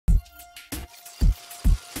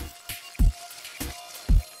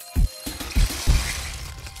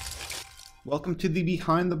Welcome to the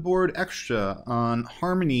Behind the Board Extra on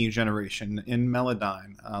harmony generation in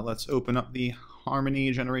Melodyne. Let's open up the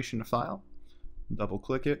harmony generation file. Double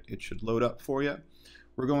click it, it should load up for you.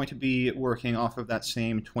 We're going to be working off of that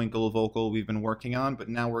same twinkle vocal we've been working on, but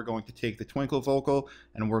now we're going to take the twinkle vocal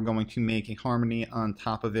and we're going to make a harmony on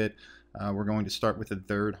top of it. We're going to start with the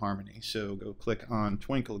third harmony. So go click on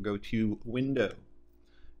twinkle, go to window,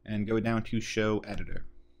 and go down to show editor.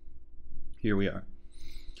 Here we are.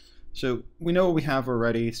 So we know what we have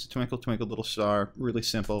already. It's Twinkle, Twinkle, Little Star. Really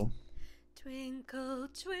simple. Twinkle,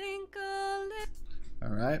 twinkle.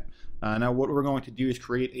 All right. Now what we're going to do is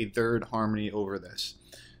create a third harmony over this.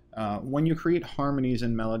 When you create harmonies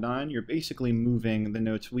in Melodyne, you're basically moving the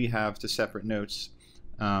notes we have to separate notes.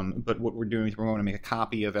 But what we're doing is we're going to make a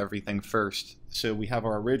copy of everything first. So we have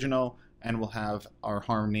our original and we'll have our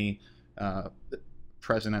harmony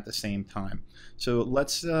present at the same time. So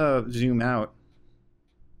let's zoom out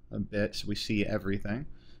a bit so we see everything.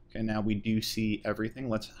 Okay, now we do see everything.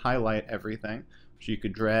 Let's highlight everything. So you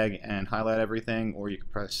could drag and highlight everything, or you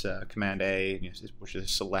could press Command A, which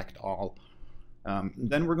is select all.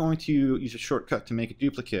 Then we're going to use a shortcut to make a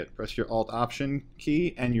duplicate. Press your Alt-Option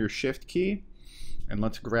key and your Shift key, and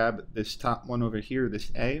let's grab this top one over here,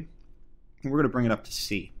 this A, and we're going to bring it up to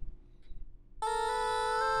C.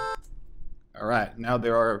 All right, now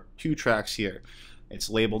there are two tracks here. It's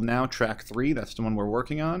labeled now track 3, that's the one we're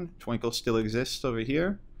working on. Twinkle still exists over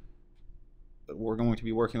here, but we're going to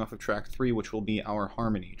be working off of track 3, which will be our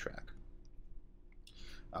harmony track.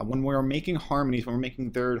 When we're making harmonies, when we're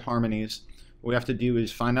making third harmonies, what we have to do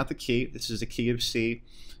is find out the key. This is the key of C,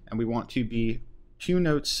 and we want to be 2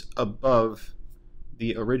 notes above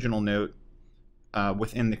the original note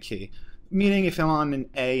within the key. Meaning if I'm on an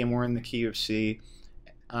A and we're in the key of C,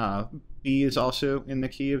 B is also in the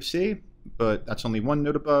key of C, but that's only 1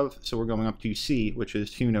 note above, so we're going up to C, which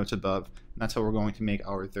is 2 notes above, and that's how we're going to make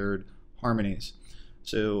our third harmonies.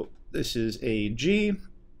 So this is a G,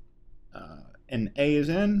 an A is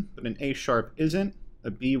in, but an A sharp isn't,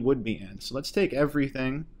 a B would be in. So let's take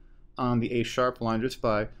everything on the A sharp line just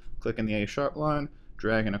by clicking the A sharp line,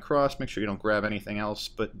 dragging across, make sure you don't grab anything else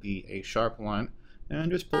but the A sharp line,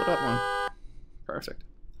 and just pull it up one. Perfect.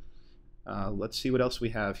 Let's see what else we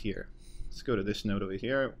have here. Let's go to this note over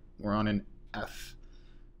here. We're on an F.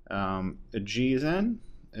 A G is in,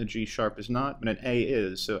 a G sharp is not, but an A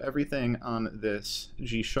is. So everything on this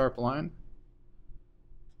G sharp line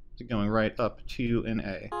is going right up to an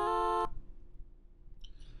A.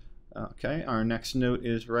 Okay, our next note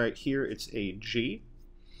is right here. It's a G.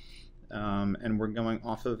 And we're going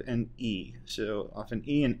off of an E. So off an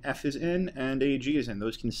E, an F is in, and a G is in.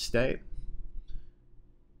 Those can stay.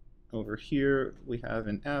 Over here we have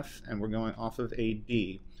an F, and we're going off of a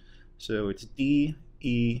D. So it's D,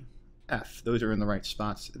 E, F. Those are in the right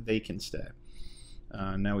spots. They can stay.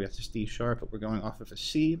 Now we have this D sharp, but we're going off of a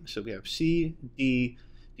C. So we have C, D.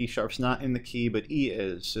 D sharp's not in the key, but E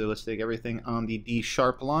is. So let's take everything on the D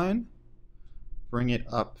sharp line, bring it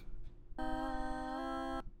up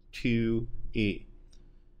to E.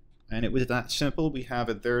 And it was that simple. We have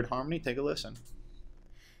a third harmony. Take a listen.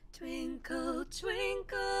 Twinkle,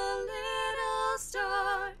 twinkle, little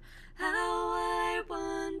star, how I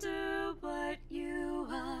wonder what you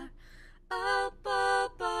are, up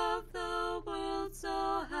above the world so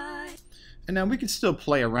high. And now we could still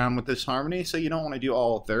play around with this harmony, so you don't want to do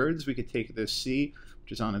all thirds. We could take this C,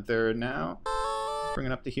 which is on a third now, bring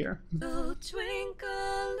it up to here. Oh, twinkle,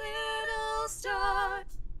 little star.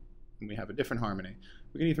 And we have a different harmony.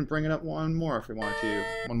 We can even bring it up one more if we wanted to,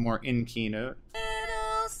 one more in key note.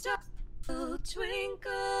 Oh,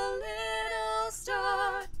 twinkle, little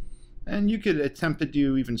star. And you could attempt to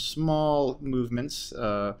do even small movements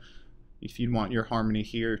if you want your harmony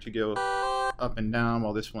here to go up and down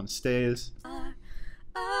while this one stays.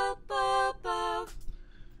 Up above.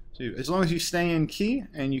 So as long as you stay in key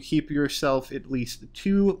and you keep yourself at least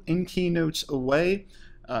 2 in key notes away,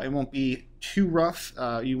 it won't be too rough.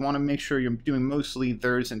 You want to make sure you're doing mostly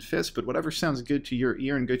thirds and fifths, but whatever sounds good to your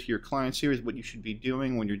ear and good to your clients here is what you should be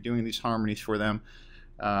doing when you're doing these harmonies for them.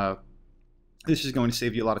 This is going to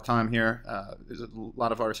save you a lot of time here. There's a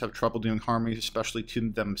lot of artists have trouble doing harmonies, especially to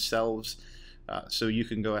themselves. So you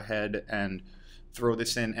can go ahead and throw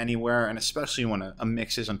this in anywhere, and especially when a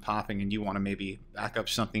mix isn't popping and you want to maybe back up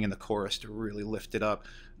something in the chorus to really lift it up.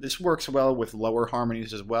 This works well with lower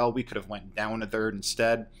harmonies as well. We could have went down a third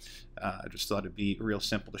instead. I just thought it'd be real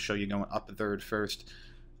simple to show you going up a third first.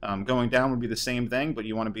 Going down would be the same thing, but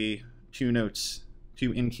you want to be 2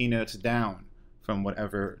 in key notes down from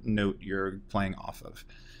whatever note you're playing off of.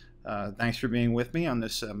 Thanks for being with me on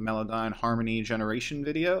this Melodyne harmony generation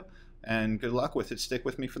video, and good luck with it. Stick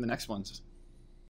with me for the next ones.